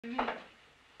Look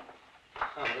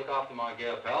after my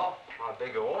girl, pal. My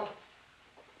big horn.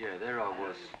 Yeah, there I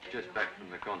was, just back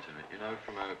from the continent, you know,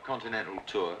 from a continental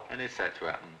tour, and this had to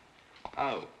happen.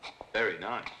 Oh, very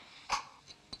nice.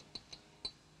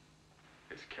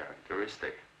 It's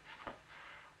characteristic.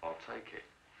 I'll take it.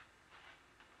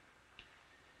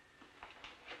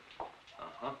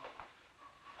 Uh-huh.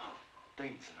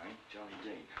 Dean's the name, Johnny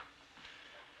Dean.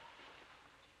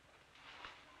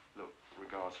 Look,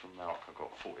 regards from Malk, I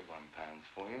got £41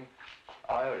 for you.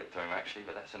 I owed it to him, actually,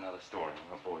 but that's another story.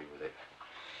 I'm not bore you with it.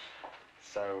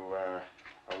 So,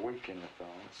 a week in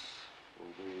advance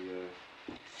will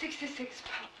be, 66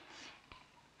 pounds.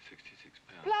 66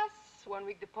 pounds. Plus 1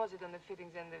 week deposit on the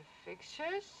fittings and the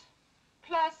fixtures.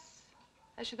 Plus,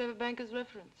 I should have a banker's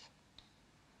reference.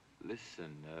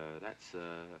 Listen, that's,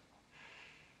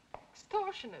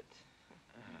 extortionate.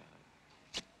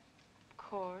 Of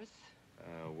course.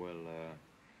 well,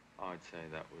 I'd say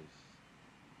that was...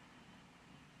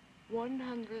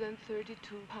 132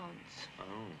 pounds. Oh.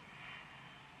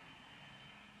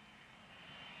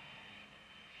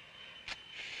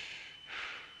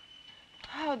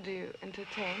 How do you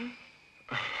entertain?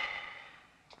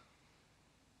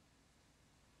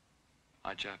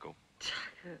 I juggle.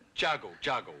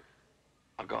 Juggle.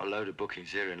 I've got a load of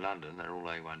bookings here in London. They're all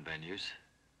A1 venues.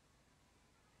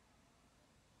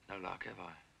 No luck, have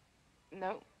I?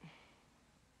 No.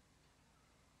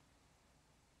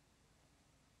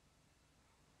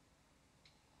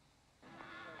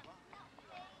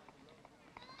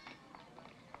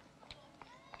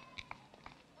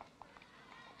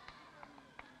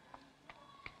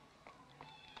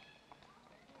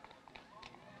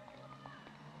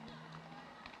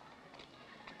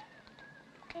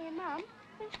 Hey, Mum,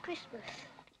 when's Christmas?